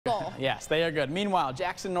goal. Yes, they are good. Meanwhile,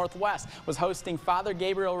 Jackson Northwest was hosting Father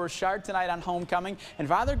Gabriel Richard tonight on homecoming, and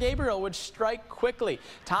Father Gabriel would strike quickly.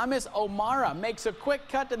 Thomas O'Mara makes a quick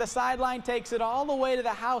cut to the sideline, takes it all the way to the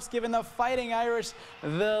house, giving the Fighting Irish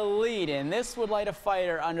the lead. And this would light a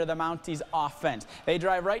fire under the Mounties offense. They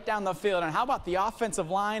drive right down the field, and how about the offensive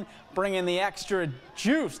line bringing the extra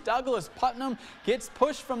juice? Douglas Putnam gets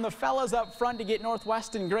pushed from the fellas up front to get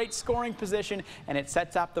Northwest in great scoring position, and it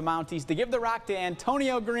sets up the Mounties to give the rock to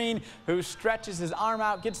Antonio Green, who stretches his arm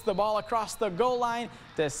out, gets the ball across the goal line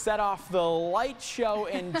to set off the light show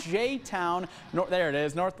in J-Town. There it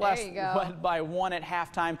is. Northwest led by 1 at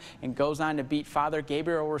halftime and goes on to beat Father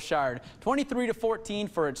Gabriel Richard 23-14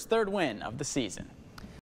 for its 3rd win of the season.